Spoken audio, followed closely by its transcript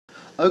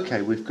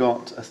Okay, we've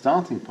got a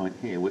starting point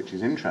here, which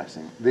is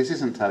interesting. This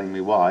isn't telling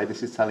me y,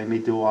 this is telling me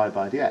dy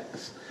by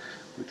dx,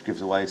 which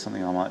gives away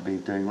something I might be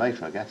doing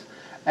later, I guess.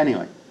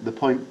 Anyway, the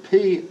point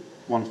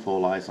P14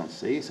 lies on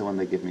C, so when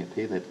they give me a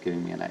P, they're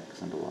giving me an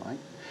x and a y.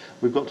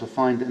 We've got to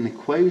find an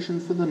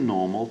equation for the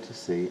normal to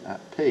C at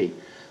P.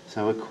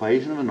 So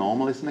equation of a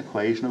normal is an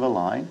equation of a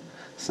line,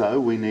 so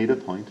we need a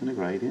point and a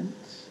gradient.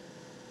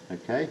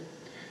 Okay.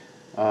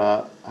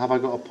 Have I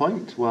got a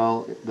point?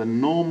 Well, the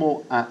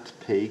normal at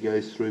P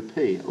goes through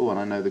P. Oh, and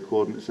I know the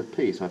coordinates of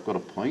P, so I've got a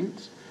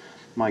point.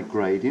 My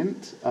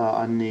gradient,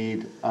 I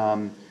need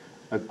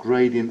a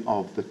gradient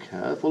of the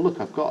curve. Well,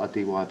 look, I've got a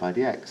dy by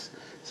dx.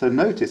 So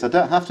notice, I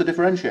don't have to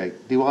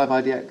differentiate. Dy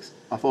by dx,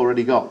 I've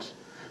already got.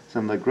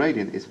 So the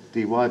gradient is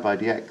dy by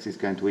dx is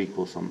going to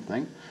equal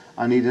something.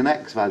 I need an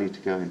x value to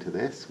go into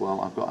this.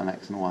 Well, I've got an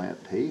x and a y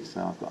at P,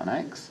 so I've got an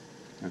x.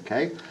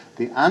 Okay,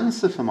 the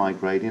answer for my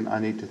gradient, I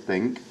need to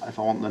think, if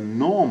I want the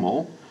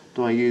normal,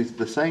 do I use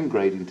the same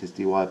gradient as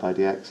dy by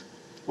dx,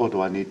 or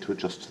do I need to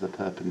adjust to the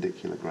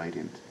perpendicular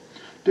gradient?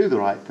 Do the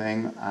right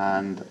thing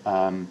and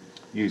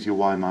use your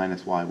y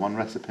minus y1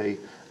 recipe,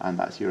 and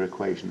that's your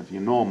equation of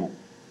your normal.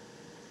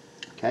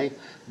 Okay,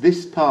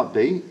 this part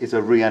B is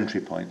a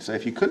re-entry point, so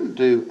if you couldn't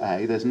do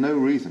A, there's no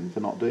reason for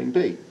not doing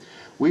B.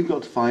 We've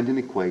got to find an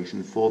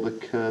equation for the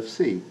curve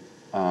C.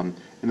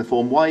 In the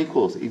form y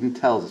equals, it even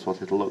tells us what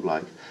it'll look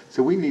like.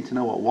 So we need to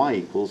know what y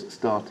equals,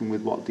 starting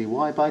with what dy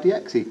by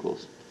dx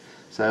equals.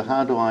 So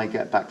how do I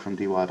get back from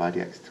dy by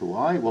dx to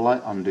y? Well, I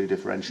undo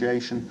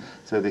differentiation,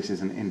 so this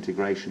is an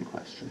integration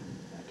question.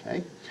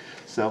 Okay,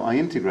 so I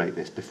integrate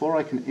this. Before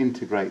I can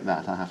integrate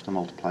that, I have to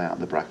multiply out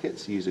the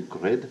brackets, use a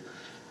grid,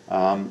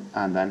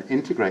 and then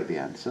integrate the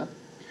answer.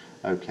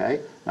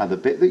 Okay, now the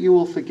bit that you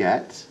will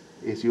forget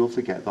is you'll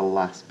forget the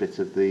last bit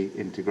of the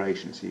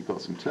integration. So you've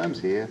got some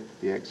terms here,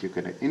 the x you're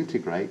going to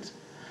integrate,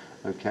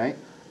 okay,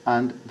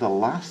 and the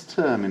last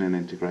term in an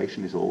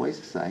integration is always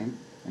the same,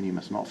 and you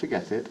must not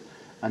forget it,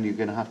 and you're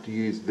going to have to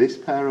use this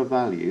pair of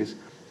values,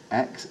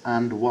 x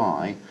and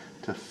y,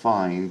 to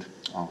find,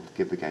 I'll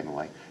give the game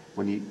away,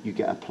 when you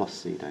get a plus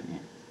c, don't you?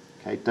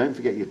 Okay, don't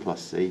forget your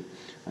plus c,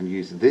 and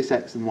use this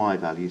x and y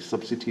value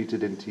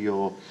substituted into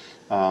your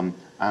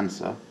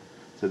answer.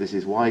 So this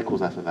is y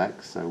equals f of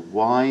x, so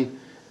y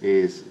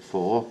is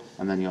 4,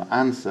 and then your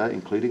answer,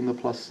 including the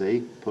plus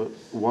c, put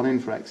 1 in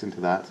for x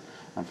into that,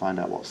 and find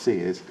out what c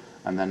is,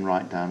 and then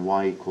write down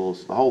y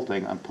equals the whole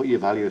thing, and put your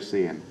value of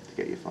c in to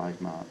get your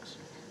 5 marks.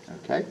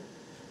 Okay?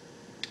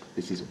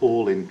 This is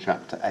all in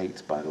chapter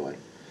 8, by the way,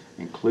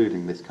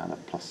 including this kind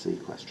of plus c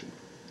question.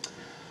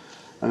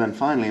 And then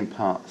finally in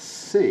part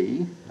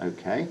C,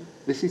 okay,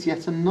 this is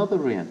yet another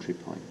re-entry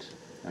point.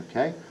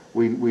 Okay?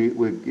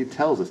 It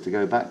tells us to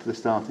go back to the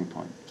starting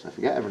point. So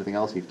forget everything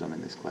else you've done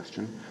in this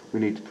question.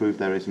 We need to prove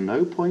there is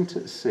no point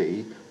at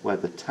C where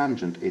the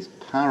tangent is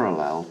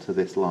parallel to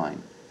this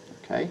line.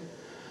 Okay?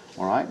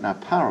 Alright, now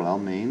parallel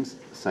means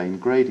same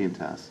gradient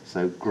as.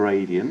 So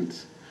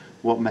gradient,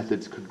 what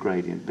methods could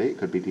gradient be? It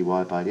could be dy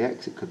by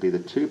dx, it could be the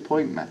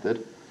 2-point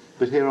method,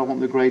 but here I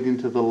want the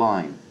gradient of the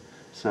line.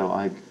 So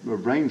I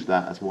arrange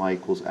that as y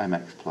equals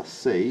mx plus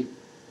c,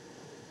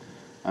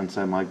 and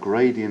so my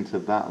gradient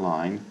of that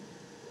line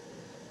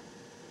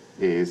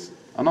is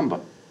a number.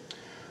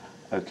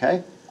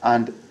 Okay,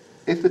 and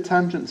if the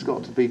tangent's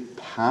got to be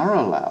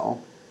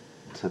parallel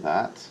to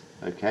that,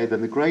 okay,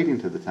 then the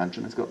gradient of the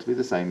tangent has got to be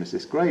the same as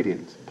this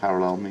gradient.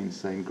 Parallel means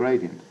same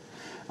gradient.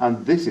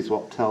 And this is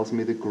what tells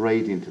me the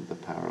gradient of the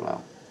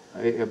parallel,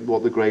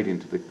 what the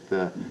gradient of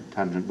the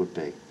tangent would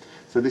be.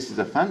 So this is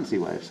a fancy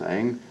way of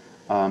saying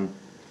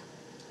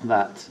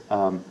that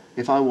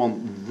if I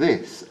want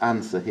this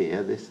answer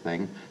here, this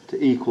thing,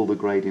 to equal the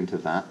gradient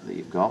of that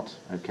you've got,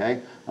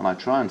 okay, and I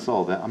try and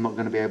solve it, I'm not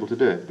going to be able to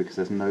do it because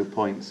there's no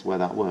points where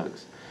that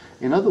works.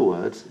 In other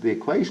words, the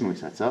equation we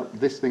set up,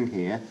 this thing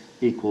here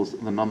equals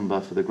the number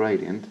for the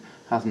gradient,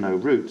 has no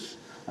roots,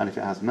 and if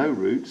it has no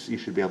roots, you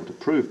should be able to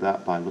prove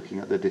that by looking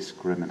at the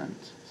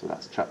discriminant. So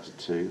that's chapter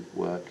 2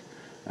 work,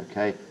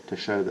 okay, to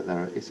show that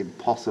it's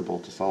impossible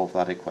to solve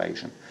that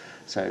equation.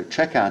 So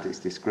check out its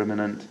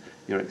discriminant.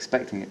 You're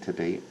expecting it to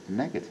be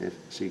negative,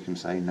 so you can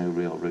say no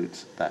real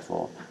roots,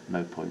 therefore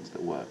no points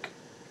that work.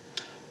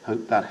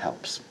 Hope that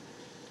helps.